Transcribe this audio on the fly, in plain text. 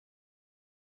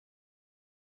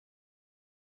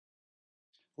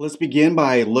Let's begin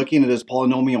by looking at this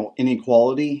polynomial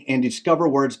inequality and discover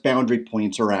where its boundary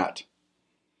points are at.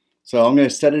 So I'm going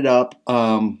to set it up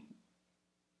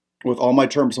with all my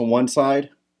terms on one side.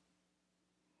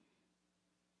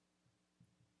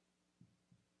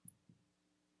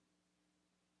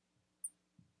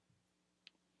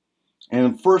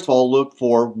 And first of all, look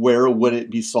for where would it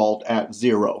be solved at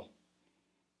 0.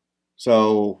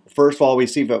 So first of all, we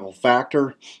see if it will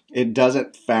factor. It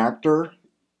doesn't factor.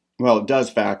 Well, it does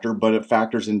factor, but it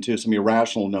factors into some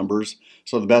irrational numbers.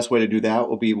 So the best way to do that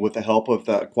will be with the help of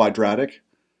the quadratic.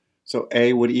 So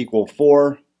A would equal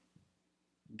 4,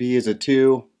 B is a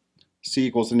 2, C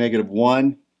equals a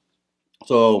 -1.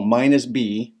 So minus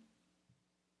B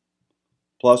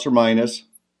plus or minus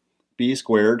B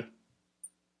squared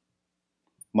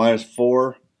minus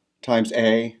 4 times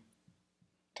A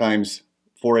times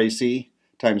 4AC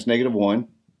times -1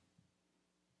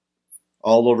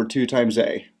 all over 2 times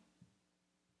A.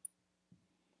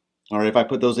 All right, if I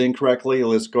put those in correctly,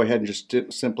 let's go ahead and just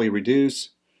simply reduce.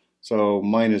 So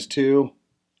minus 2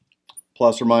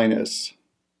 plus or minus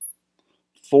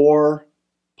 4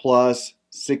 plus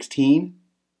 16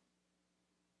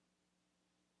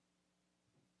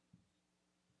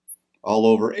 all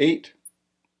over 8.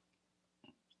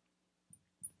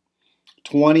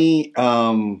 20,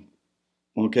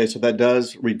 okay, so that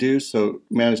does reduce, so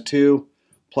minus 2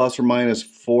 plus or minus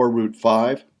 4 root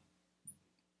 5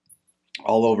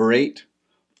 all over 8.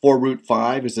 4 root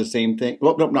 5 is the same thing.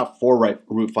 Well, no, not 4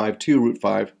 root 5, 2 root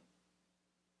 5.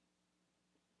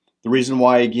 The reason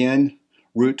why, again,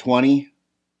 root 20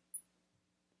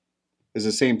 is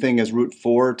the same thing as root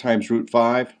 4 times root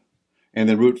 5, and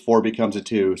then root 4 becomes a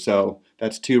 2. So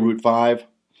that's 2 root 5.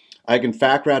 I can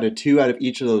factor out a 2 out of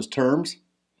each of those terms.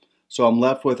 So I'm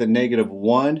left with a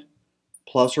 -1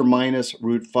 plus or minus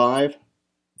root 5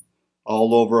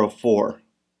 all over a 4.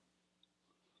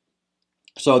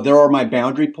 So there are my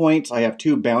boundary points. I have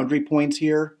 2 boundary points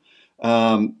here.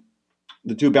 The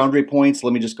 2 boundary points,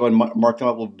 let me just go ahead and mark them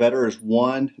up a little better, is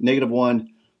 -1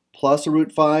 plus a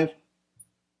root 5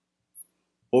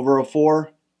 over a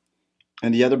 4.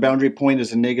 And the other boundary point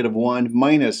is a -1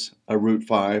 minus a root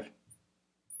 5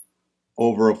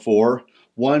 over a 4.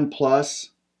 -1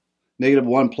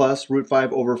 plus root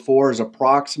 5 over 4 is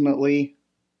approximately,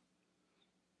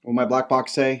 what will my black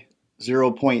box say?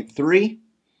 0.3.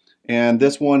 And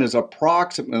this one is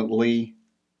approximately,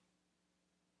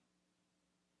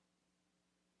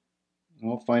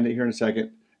 I'll find it here in a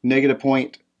second,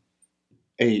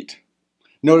 -0.8.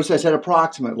 Notice I said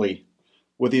approximately.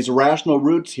 With these irrational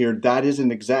roots here, that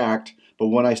isn't exact, but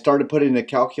when I started putting in a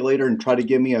calculator and try to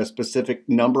give me a specific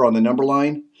number on the number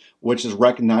line, which is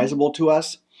recognizable to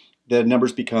us, the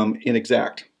numbers become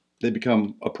inexact. They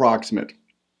become approximate.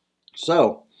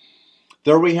 So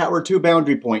there we have our 2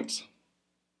 boundary points.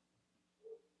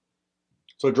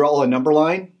 So draw a number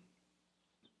line.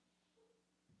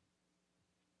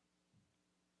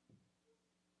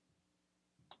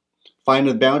 Find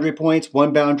the boundary points.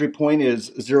 One boundary point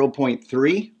is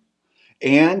 0.3,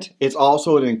 and it's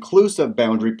also an inclusive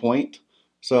boundary point.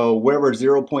 So wherever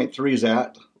 0.3 is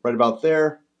at, right about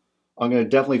there, I'm going to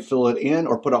definitely fill it in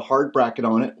or put a hard bracket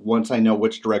on it once I know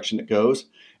which direction it goes.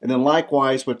 And then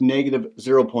likewise with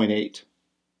 -0.8,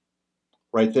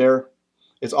 right there.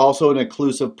 It's also an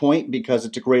inclusive point because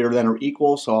it's a greater than or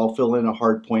equal, so I'll fill in a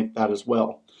hard point that as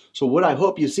well. So what I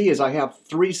hope you see is I have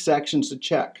 3 sections to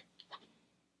check.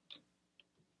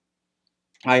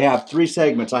 I have 3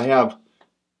 segments. I have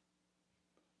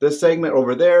this segment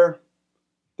over there,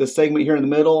 this segment here in the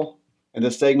middle, and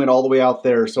this segment all the way out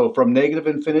there. So from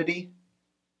 -infinity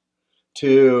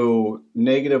to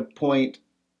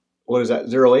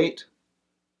 -0.08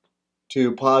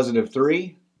 to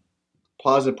 +3,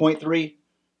 +0.3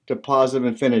 to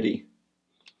 +infinity.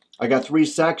 I got 3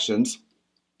 sections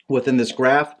within this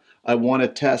graph. I want to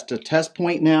test a test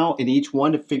point now in each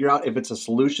one to figure out if it's a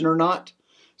solution or not.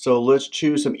 So let's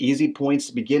choose some easy points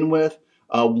to begin with.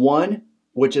 1,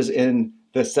 which is in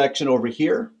the section over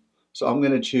here. So I'm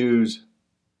going to choose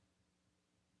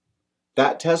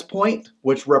that test point,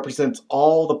 which represents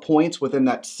all the points within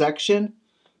that section.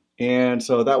 And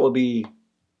so that will be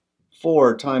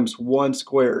 4 times 1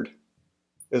 squared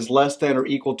is less than or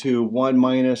equal to 1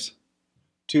 minus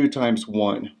 2 times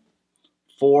 1.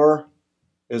 4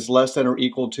 is less than or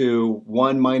equal to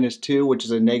 1 minus 2, which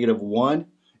is a -1.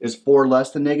 Is 4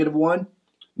 less than -1?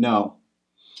 No.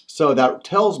 So that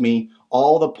tells me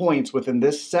all the points within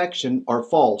this section are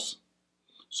false.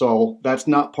 So that's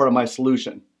not part of my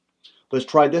solution. Let's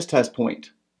try this test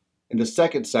point. In the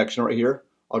second section right here,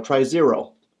 I'll try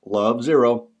 0. Love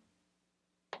 0.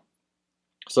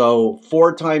 So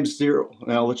 4 times 0,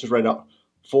 now let's just write out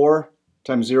 4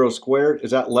 times 0 squared,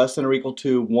 is that less than or equal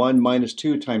to 1 minus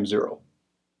 2 times 0?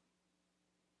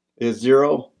 Is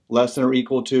 0 less than or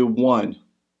equal to 1?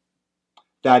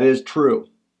 That is true.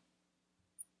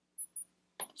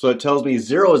 So it tells me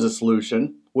 0 is a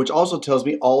solution, which also tells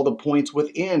me all the points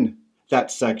within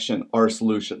that section are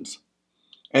solutions.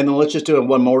 And then let's just do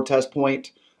one more test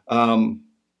point.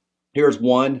 Here's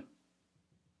 1.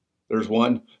 There's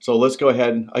 1. So let's go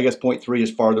ahead. I guess point 3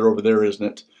 is farther over there, isn't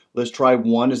it? Let's try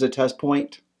 1 as a test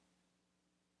point.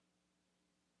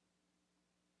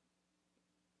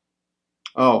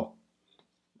 Oh,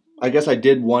 I guess I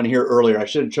did 1 here earlier. I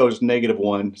should have chose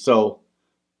 -1. So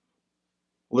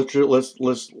let's do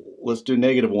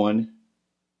 -1.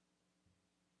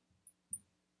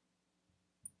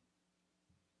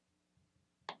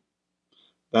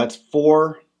 That's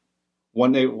 4.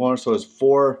 1 so it's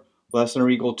 4 less than or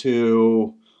equal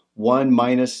to 1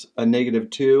 minus a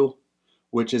 -2,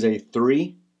 which is a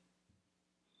 3.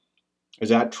 Is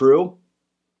that true?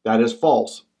 That is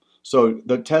false. So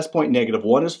the test point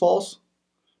 -1 is false.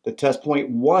 The test point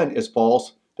 1 is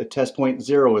false. The test point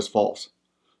 0 is false.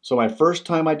 So my first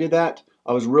time I did that,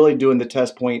 I was really doing the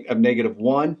test point of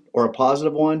 -1 or a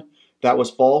 +1. That was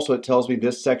false, so it tells me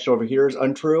this section over here is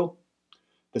untrue.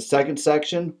 The second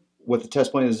section with the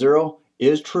test point of 0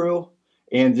 is true.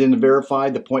 And then to verify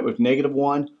the point with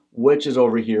 -1, which is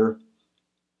over here,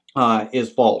 is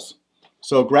false.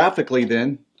 So graphically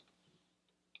then,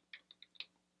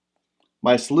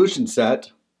 my solution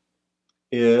set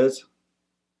is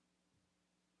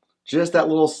just that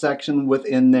little section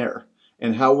within there.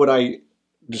 And how would I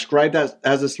describe that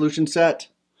as a solution set?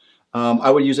 I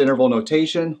would use interval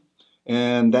notation,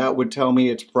 and that would tell me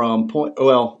it's from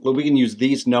well, we can use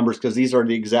these numbers because these are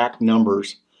the exact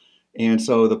numbers. And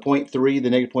so the 0.3, the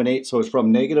 -0.8, so it's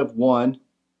from -1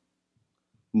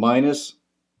 minus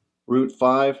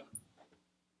 √5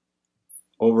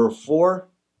 over 4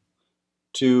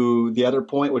 to the other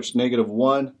point, which is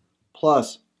 -1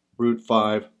 plus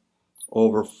 √5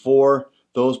 over 4.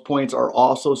 Those points are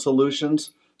also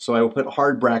solutions, so I will put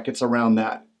hard brackets around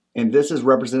that. And this is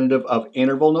representative of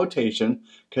interval notation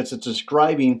because it's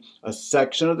describing a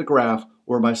section of the graph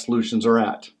where my solutions are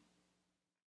at.